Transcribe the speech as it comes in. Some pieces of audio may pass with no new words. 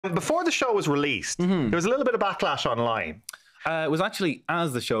Before the show was released, there was a little bit of backlash online. It was actually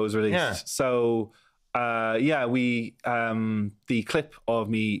as the show was released. Yeah. So, we the clip of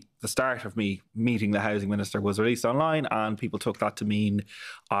me, the start of me meeting the housing minister was released online, and people took that to mean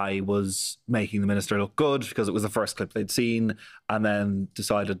I was making the minister look good because it was the first clip they'd seen, and then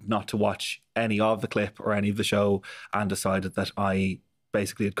decided not to watch any of the clip or any of the show, and decided that I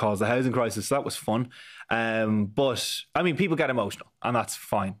basically had caused the housing crisis. So that was fun. But I mean, people get emotional, and that's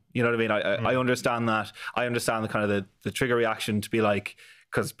fine. You know what I mean? I understand that. I understand the kind of the trigger reaction to be like,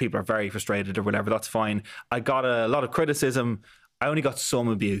 because people are very frustrated or whatever. That's fine. I got a lot of criticism. I only got some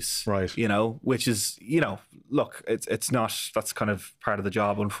abuse, right? You know, which is, you know, look, it's not, that's kind of part of the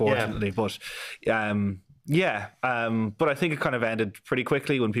job, unfortunately. Yeah. But I think it kind of ended pretty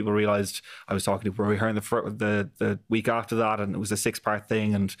quickly when people realised I was talking to Rory Hearn the week after that, and it was a 6-part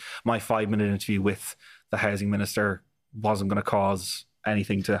thing, and my 5-minute interview with the housing minister wasn't going to cause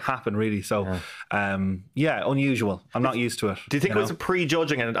anything to happen, really. So, unusual. I'm not used to it. Do you think it was a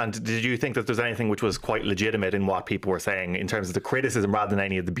prejudging, and did you think that there's anything which was quite legitimate in what people were saying in terms of the criticism rather than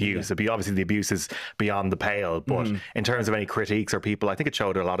any of the abuse? Obviously, the abuse is beyond the pale, but in terms of any critiques or people, I think it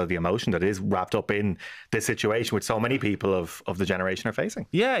showed a lot of the emotion that is wrapped up in this situation which so many people of the generation are facing.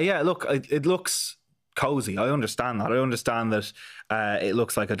 Yeah. Look, it looks cozy. I understand that. I understand that it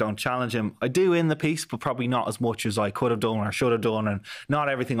looks like I don't challenge him. I do in the piece, but probably not as much as I could have done or should have done, and not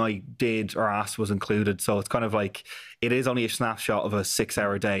everything I did or asked was included. So it's kind of like, it is only a snapshot of a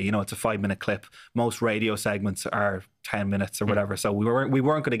 6-hour day. You know, it's a 5-minute clip. Most radio segments are 10 minutes or whatever. So we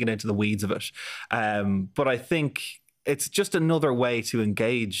weren't going to get into the weeds of it. But I think it's just another way to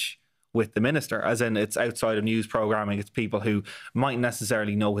engage with the minister, as in it's outside of news programming. It's people who mightn't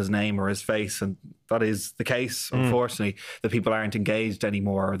necessarily know his name or his face, and that is the case, unfortunately. The people aren't engaged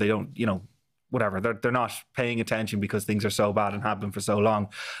anymore, or they don't, you know, whatever. They're not paying attention because things are so bad and have been for so long.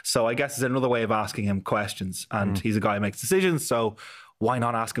 So I guess it's another way of asking him questions, and he's a guy who makes decisions, so why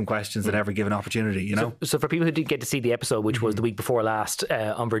not ask him questions at every given opportunity, you know? So for people who didn't get to see the episode, which was the week before last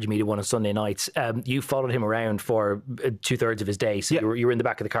on Virgin Media 1 on Sunday nights, you followed him around for 2/3 of his day. So you were in the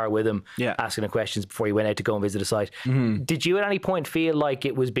back of the car with him, asking him questions before he went out to go and visit a site. Did you at any point feel like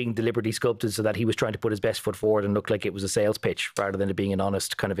it was being deliberately sculpted so that he was trying to put his best foot forward and look like it was a sales pitch rather than it being an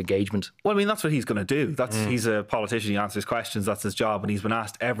honest kind of engagement? Well, I mean, that's what he's going to do. He's a politician. He answers questions. That's his job. And he's been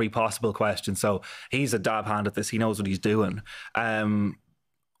asked every possible question. So he's a dab hand at this. He knows what he's doing.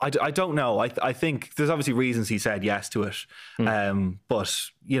 I don't know. I think there's obviously reasons he said yes to it. But,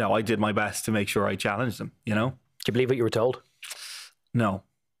 you know, I did my best to make sure I challenged him, you know? Do you believe what you were told? No.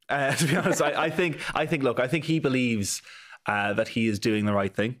 To be honest, I think he believes that he is doing the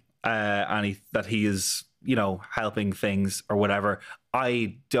right thing, and that he is, you know, helping things or whatever.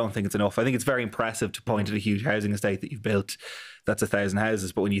 I don't think it's enough. I think it's very impressive to point at a huge housing estate that you've built that's 1,000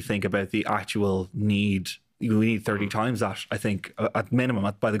 houses. But when you think about the actual need, we need 30 times that, I think, at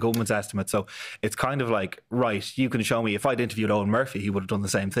minimum, by the government's estimate. So it's kind of like, right, you can show me. If I'd interviewed Owen Murphy, he would have done the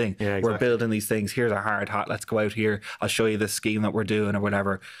same thing. Yeah, exactly. We're building these things. Here's a hard hat. Let's go out here. I'll show you this scheme that we're doing or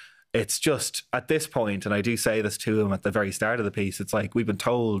whatever. It's just, at this point, and I do say this to him at the very start of the piece, it's like, we've been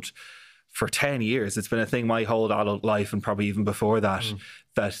told for 10 years, it's been a thing my whole adult life, and probably even before that,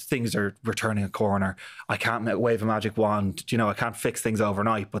 that things are returning a corner. I can't wave a magic wand, you know, I can't fix things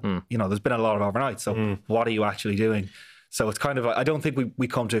overnight, but you know, there's been a lot of overnight. So what are you actually doing? So it's kind of, I don't think we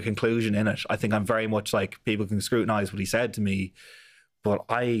come to a conclusion in it. I think I'm very much like, people can scrutinise what he said to me, but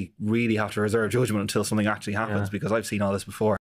I really have to reserve judgment until something actually happens, because I've seen all this before.